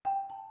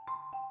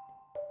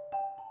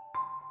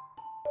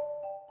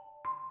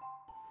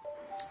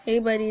Hey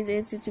buddies,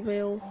 it's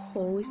your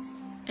host,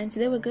 and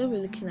today we're going to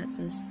be looking at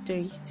some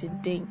stories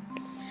today.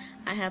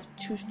 I have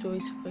two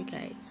stories for you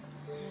guys,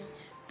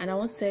 and I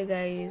want to tell you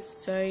guys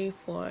sorry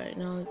for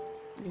not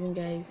giving you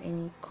guys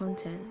any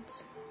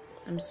content.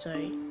 I'm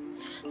sorry.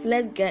 So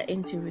let's get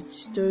into it.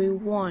 Story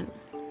 1.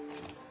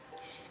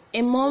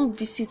 A mom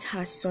visits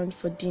her son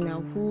for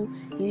dinner who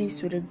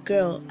lives with a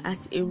girl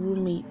as a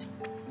roommate.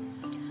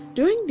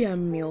 During their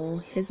meal,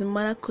 his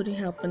mother couldn't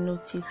help but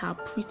notice how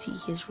pretty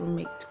his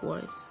roommate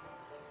was.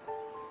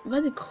 Over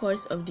the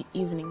course of the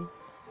evening,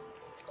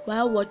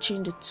 while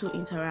watching the two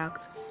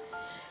interact,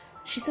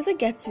 she started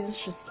getting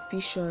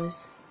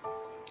suspicious.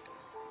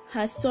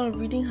 Her son,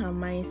 reading her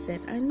mind,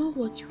 said, "I know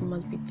what you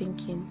must be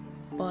thinking,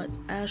 but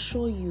I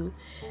assure you,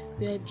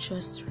 we are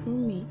just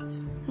roommates."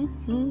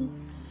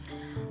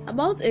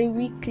 About a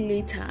week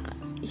later,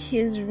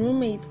 his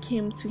roommate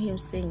came to him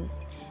saying,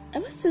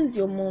 "Ever since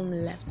your mom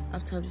left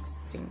after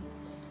visiting,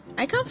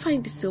 I can't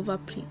find the silver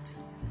plate."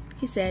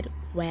 He said,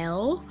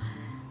 "Well,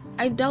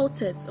 I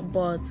doubt it,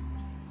 but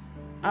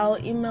I'll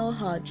email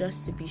her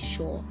just to be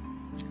sure."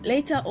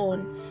 Later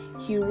on,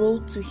 he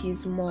wrote to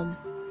his mom,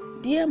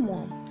 "Dear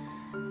mom,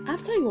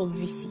 after your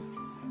visit,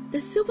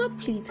 the silver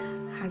plate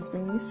has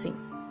been missing.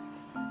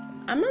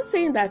 I'm not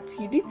saying that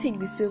you did take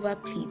the silver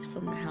plate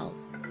from the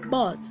house,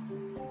 but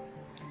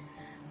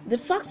the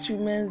fact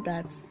remains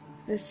that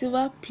the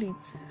silver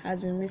plate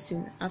has been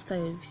missing after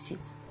your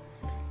visit."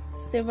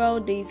 Several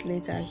days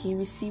later, he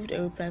received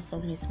a reply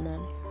from his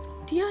mom,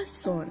 "Dear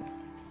son,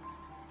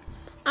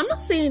 I'm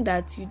not saying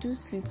that you do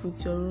sleep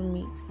with your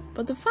roommate,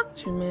 but the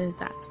fact remains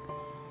that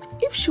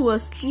if she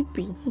was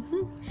sleeping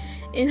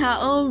in her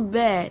own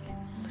bed,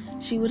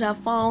 she would have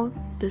found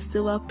the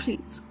silver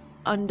plate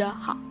under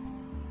her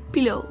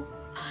pillow."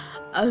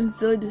 I'm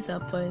so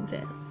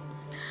disappointed.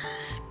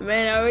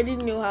 Man, I already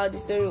knew how the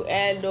story will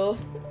end though.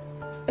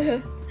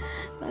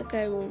 That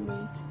guy won't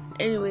meet.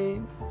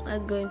 Anyway,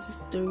 let's go into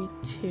story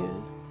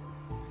 2.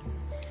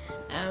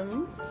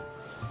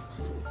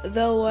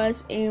 There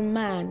was a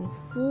man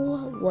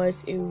who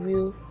was a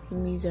real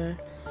miser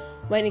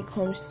when it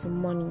comes to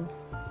money.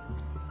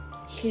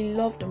 He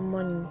loved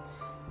money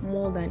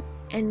more than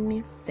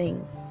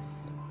anything.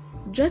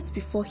 Just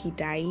before he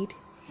died,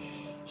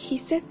 he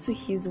said to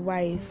his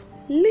wife,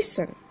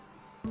 "Listen,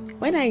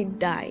 when I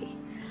die,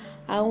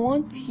 I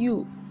want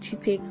you to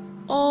take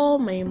all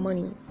my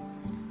money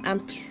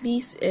and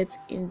place it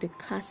in the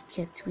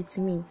casket with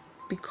me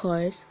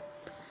because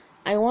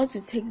I want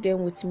to take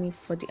them with me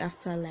for the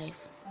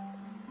afterlife."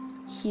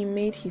 He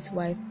made his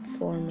wife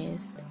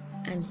promise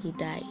and he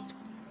died.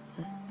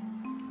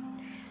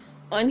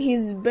 On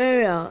his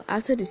burial,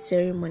 after the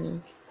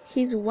ceremony,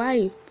 his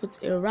wife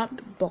put a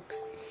wrapped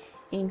box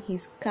in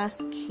his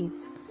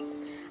casket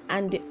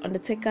and the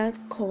undertaker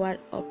covered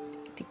up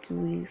the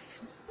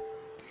grave.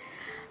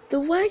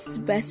 The wife's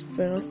best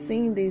friend was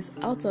seeing this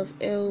out of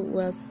ill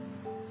was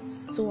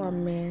so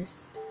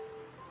amazed.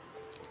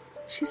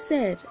 She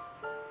said,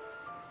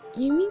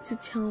 "You mean to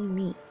tell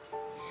me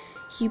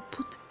he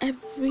put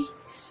every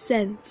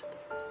cent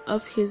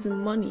of his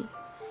money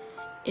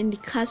in the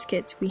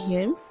casket with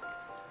him?"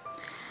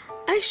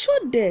 "I sure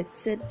did,"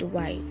 said the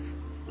wife.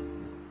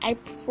 "I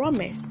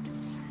promised.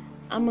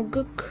 I'm a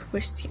good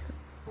Christian.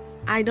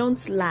 I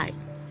don't lie.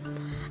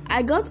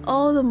 I got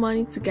all the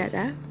money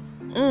together,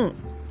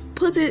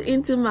 put it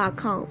into my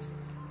account,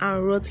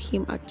 and wrote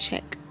him a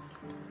check."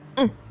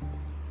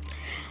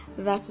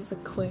 That is a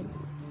queen.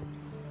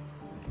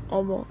 I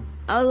was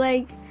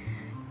like,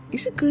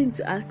 is she going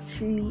to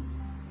actually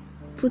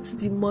put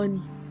the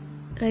money?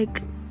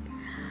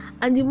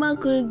 And the man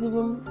couldn't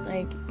even,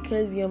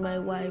 because you're my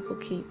wife,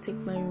 okay, take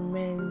my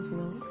remains,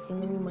 the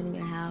many money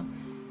I have,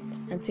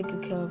 and take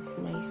good care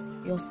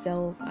of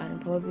yourself, and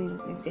probably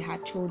if they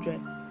had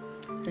children.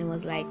 And it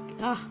was like,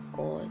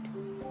 God.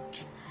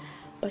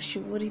 But she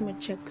wrote him a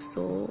check,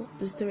 so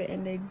the story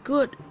ended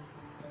good.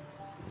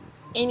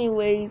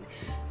 Anyways,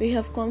 we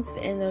have come to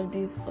the end of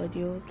this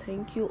audio.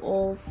 Thank you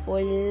all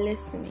for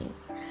listening.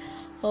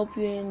 Hope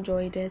you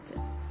enjoyed it.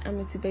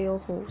 I'm your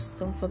host.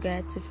 Don't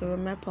forget to follow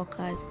my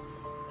podcast.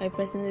 My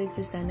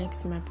personalities are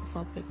next to my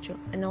profile picture,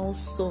 and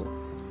also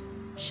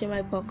share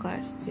my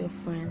podcast to your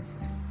friends.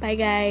 Bye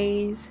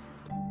guys.